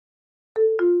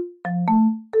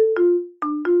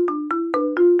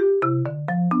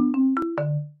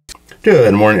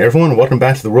Good morning, everyone. Welcome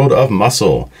back to the world of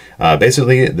Muscle.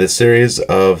 Basically, this series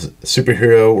of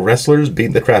superhero wrestlers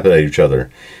beat the crap out of each other.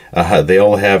 They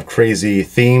all have crazy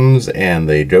themes, and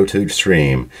they go to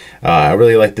extreme. I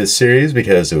really like this series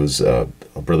because it was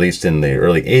released in the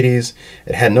early 80s.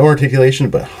 It had no articulation,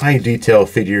 but high detail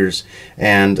figures.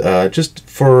 And just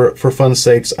for fun's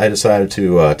sakes, I decided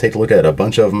to take a look at a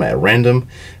bunch of them at random.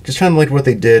 Just kind of like what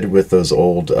they did with those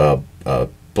old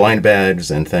blind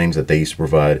bags and things that they used to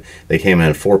provide. They came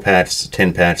in 4-packs,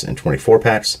 10-packs, and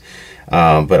 24-packs.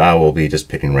 But I will be just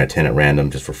picking 10 at random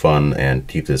just for fun and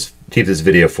keep this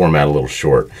video format a little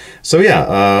short. So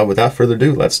yeah, without further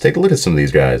ado, let's take a look at some of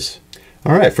these guys.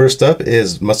 All right, first up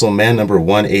is Muscle Man number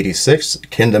 186,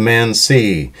 Kinnikuman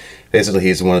Musclemen. Basically,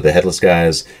 he's one of the headless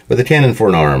guys with a cannon for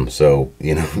an arm. So,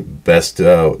 you know, best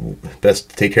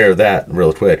take care of that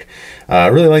real quick. I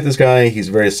really like this guy. He's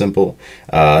very simple.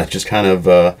 Just kind of,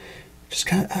 I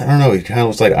don't know. He kind of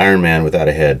looks like Iron Man without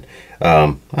a head.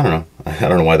 I don't know. I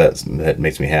don't know why that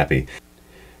makes me happy.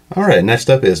 All right, next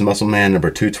up is Muscle Man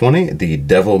number 220, the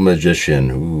Devil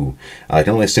Magician. Ooh, I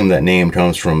can only assume that name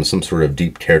comes from some sort of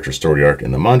deep character story arc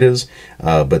in the mangas,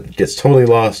 but gets totally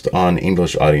lost on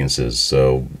English audiences,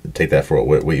 so take that for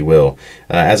what you will.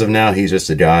 As of now, he's just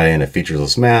a guy in a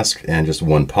featureless mask and just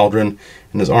one pauldron,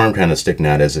 and his arm kind of sticking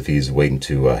out as if he's waiting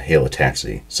to hail a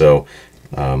taxi. So,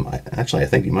 I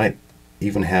think he might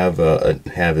even have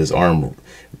his arm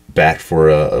back for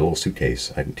a little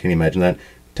suitcase. Can you imagine that?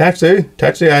 Taxi,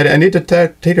 I need to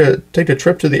take a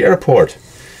trip to the airport.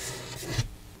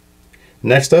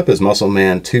 Next up is Muscle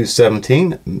Man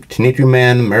 217,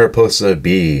 Kinnikuman Mariposa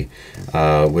B,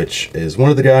 which is one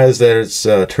of the guys that's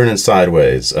turning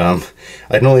sideways. I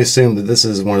can only assume that this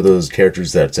is one of those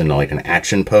characters that's in like an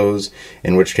action pose,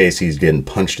 in which case he's getting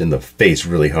punched in the face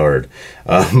really hard.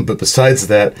 But besides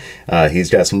that, he's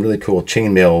got some really cool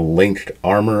chainmail linked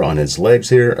armor on his legs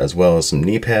here, as well as some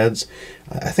knee pads.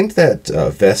 I think that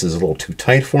vest is a little too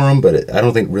tight for him, but I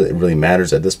don't think it really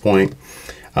matters at this point.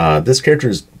 This character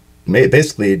is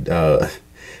basically, look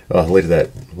at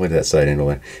that side angle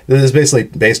there. This is basically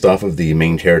based off of the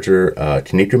main character,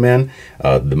 Kinnikuman,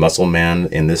 the Muscle Man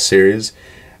in this series.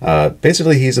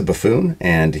 Basically, he's a buffoon,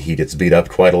 and he gets beat up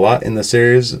quite a lot in the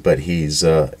series, but he's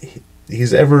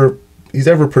ever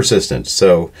persistent.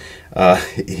 So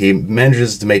he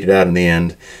manages to make it out in the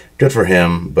end. Good for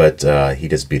him, but he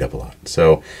gets beat up a lot.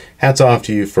 So hats off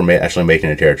to you for actually making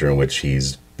a character in which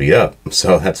he's beat up.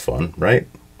 So that's fun, right?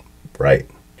 Right.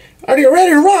 Are you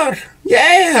ready to rock?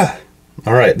 Yeah!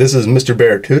 All right, this is Mr.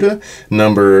 Barracuda,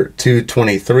 number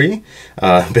 223.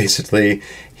 Basically,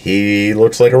 he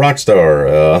looks like a rock star.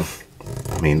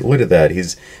 I mean, look at that.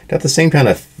 He's got the same kind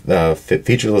of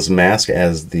featureless mask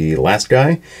as the last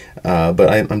guy, but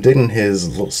I'm digging his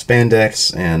little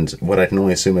spandex and what I can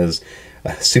only assume is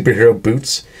superhero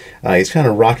boots. He's kind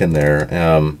of rocking there.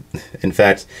 In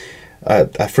fact,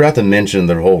 I forgot to mention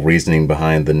the whole reasoning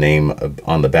behind the name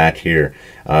on the back here.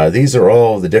 These are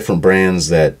all the different brands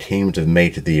that came to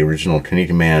make the original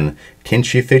Kinnikuman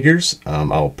Kinshi figures.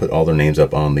 I'll put all their names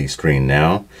up on the screen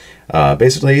now.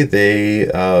 Basically, they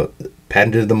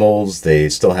patented the molds. They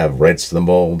still have rights to the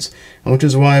molds, which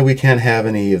is why we can't have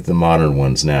any of the modern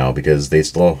ones now, because they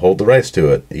still hold the rights to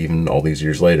it, even all these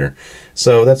years later.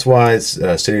 So that's why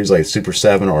series like Super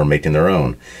 7 are making their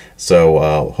own.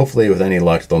 So hopefully, with any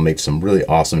luck, they'll make some really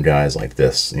awesome guys like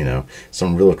this. You know,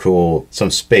 some really cool,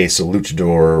 some space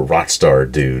luchador rock star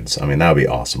dudes. I mean, that would be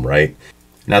awesome, right?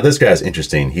 Now this guy's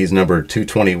interesting. He's number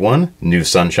 221, New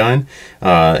Sunshine,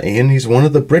 and he's one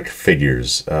of the brick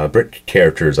figures, brick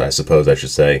characters, I suppose I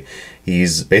should say.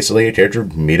 He's basically a character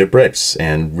made of bricks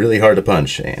and really hard to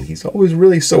punch, and he's always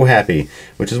really so happy,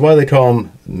 which is why they call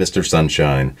him Mr.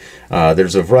 Sunshine.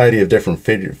 There's a variety of different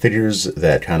figures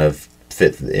that kind of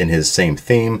fit in his same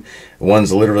theme.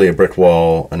 One's literally a brick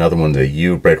wall, another one's a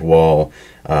U brick wall,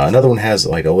 another one has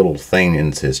like a little thing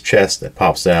in his chest that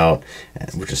pops out,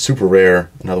 which is super rare.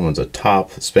 Another one's a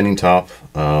top, spinning top.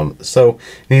 So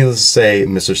needless to say,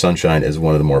 Mr. Sunshine is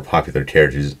one of the more popular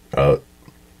characters.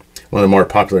 One of the more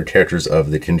popular characters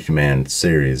of the Kinnikuman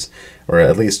series, or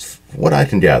at least what I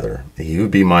can gather. He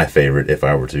would be my favorite if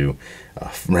I were to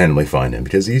randomly find him,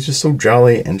 because he's just so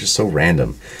jolly and just so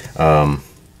random.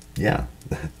 Yeah,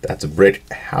 that's a brick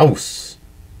house.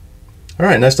 All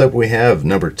right, next up we have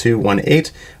number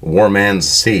 218, Warman's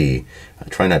C. I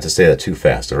try not to say that too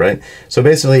fast, all right? So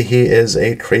basically, he is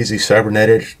a crazy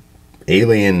cybernetic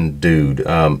alien dude.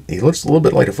 He looks a little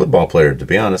bit like a football player, to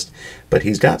be honest, but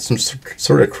he's got some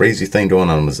sort of crazy thing going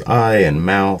on with his eye and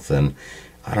mouth, and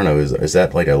I don't know, is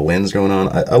that like a lens going on?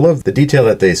 I love the detail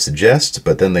that they suggest,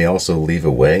 but then they also leave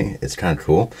away. It's kind of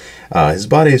cool. His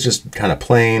body is just kind of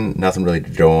plain, nothing really to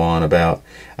go on about.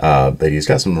 But he's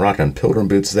got some rock-on pilgrim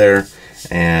boots there,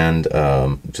 and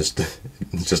just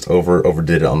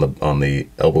overdid it on the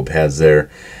elbow pads there.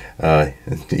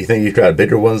 You think you've got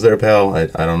bigger ones there, pal? I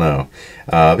don't know.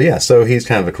 But yeah, so he's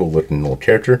kind of a cool looking little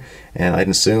character, and I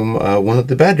can assume one of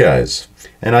the bad guys.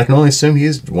 And I can only assume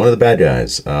he's one of the bad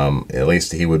guys. At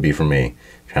least he would be for me.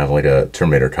 Kind of like a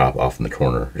Terminator cop off in the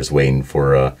corner, just waiting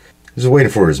for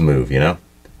his move, you know?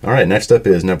 Alright, next up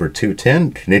is number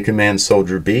 210, Kinnikuman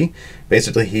Soldier B.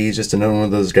 Basically, he's just another one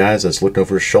of those guys that's looking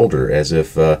over his shoulder as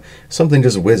if something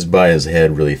just whizzed by his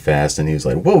head really fast, and he was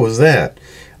like, what was that?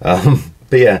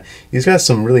 But yeah, he's got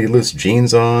some really loose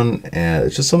jeans on, and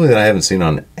it's just something that I haven't seen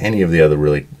on any of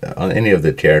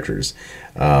the characters.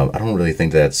 I don't really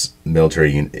think that's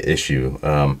military issue.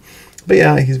 But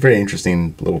yeah, he's a very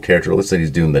interesting little character. It looks like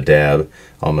he's doing the dab,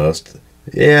 almost.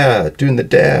 Yeah, doing the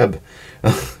dab.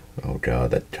 Oh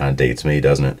god, that kind of dates me,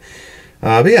 doesn't it?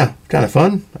 But yeah, kind of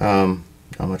fun.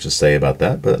 Not much to say about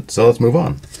that, but so let's move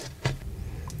on.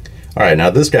 Alright, now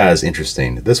this guy is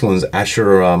interesting. This one's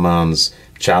Ashuraman's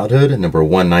childhood, number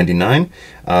 199.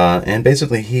 And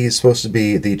basically he's supposed to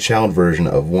be the child version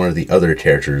of one of the other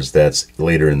characters that's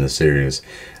later in the series.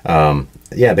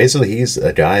 Yeah, basically he's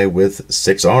a guy with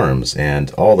 6 arms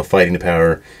and all the fighting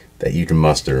power that you can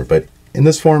muster. But in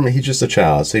this form, he's just a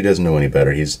child, so he doesn't know any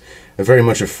better. He's very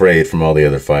much afraid from all the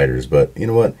other fighters. But you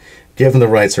know what? Given the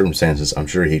right circumstances, I'm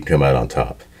sure he'd come out on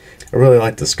top. I really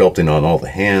like the sculpting on all the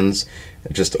hands,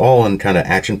 just all in kind of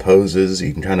action poses.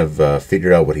 You can kind of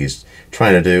figure out what he's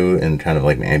trying to do in kind of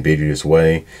like an ambiguous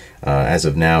way. As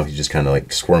of now, he's just kind of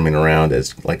like squirming around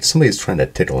as like somebody's trying to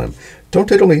tickle him. Don't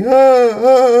tickle me,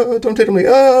 don't tickle me,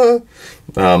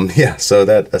 yeah, so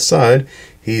that aside,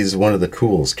 he's one of the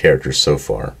coolest characters so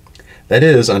far. That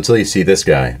is, until you see this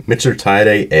guy,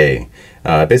 Mitsurtaide A.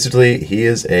 Basically, he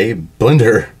is a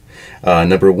blender.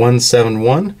 Number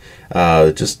 171.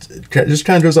 Just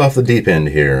kind of goes off the deep end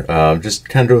here. Just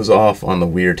kind of goes off on the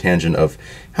weird tangent of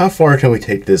how far can we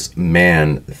take this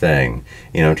man thing?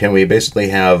 You know, can we basically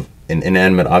have an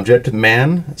inanimate object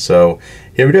man? So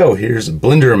here we go. Here's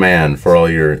Blender Man for all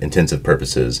your intensive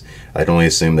purposes. I can only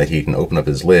assume that he can open up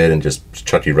his lid and just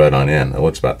chuck you right on in. It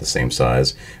looks about the same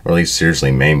size, or at least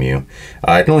seriously maim you.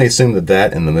 I can only assume that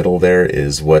that in the middle there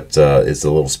is what is the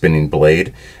little spinning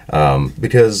blade,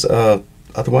 because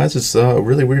otherwise it's a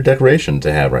really weird decoration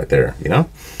to have right there, you know?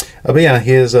 But yeah,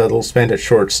 he has little spandex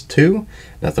shorts too.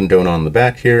 Nothing going on in the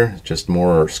back here, just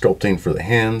more sculpting for the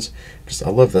hands. I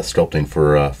love that sculpting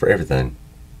for everything.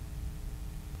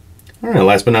 Alright,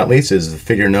 last but not least is the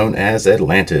figure known as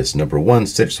Atlantis, number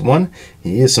 161.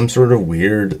 He is some sort of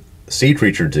weird sea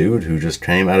creature dude who just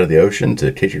came out of the ocean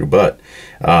to kick your butt.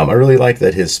 I really like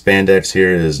that his spandex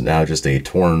here is now just a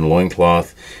torn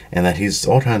loincloth, and that he's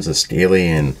all kinds of scaly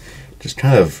and just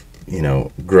kind of, you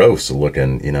know, gross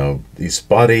looking. You know, he's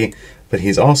spotty, but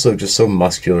he's also just so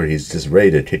muscular. He's just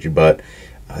ready to kick your butt.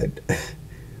 I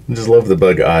just love the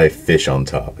bug eye fish on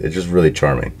top. It's just really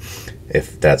charming,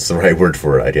 if that's the right word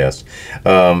for it, I guess.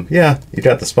 Yeah, you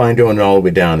got the spine going all the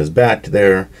way down his back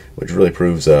there, which really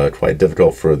proves quite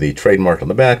difficult for the trademark on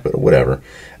the back, but whatever.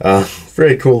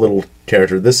 Very cool little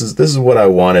character. This is what I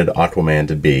wanted Aquaman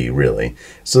to be, really.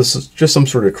 So this is just some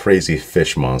sort of crazy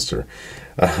fish monster.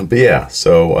 But yeah,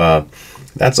 so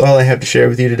that's all I have to share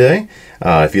with you today.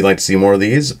 If you'd like to see more of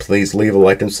these, please leave a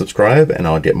like and subscribe, and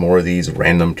I'll get more of these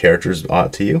random characters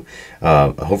to you,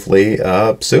 hopefully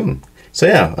soon. So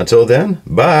yeah, until then,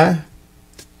 bye.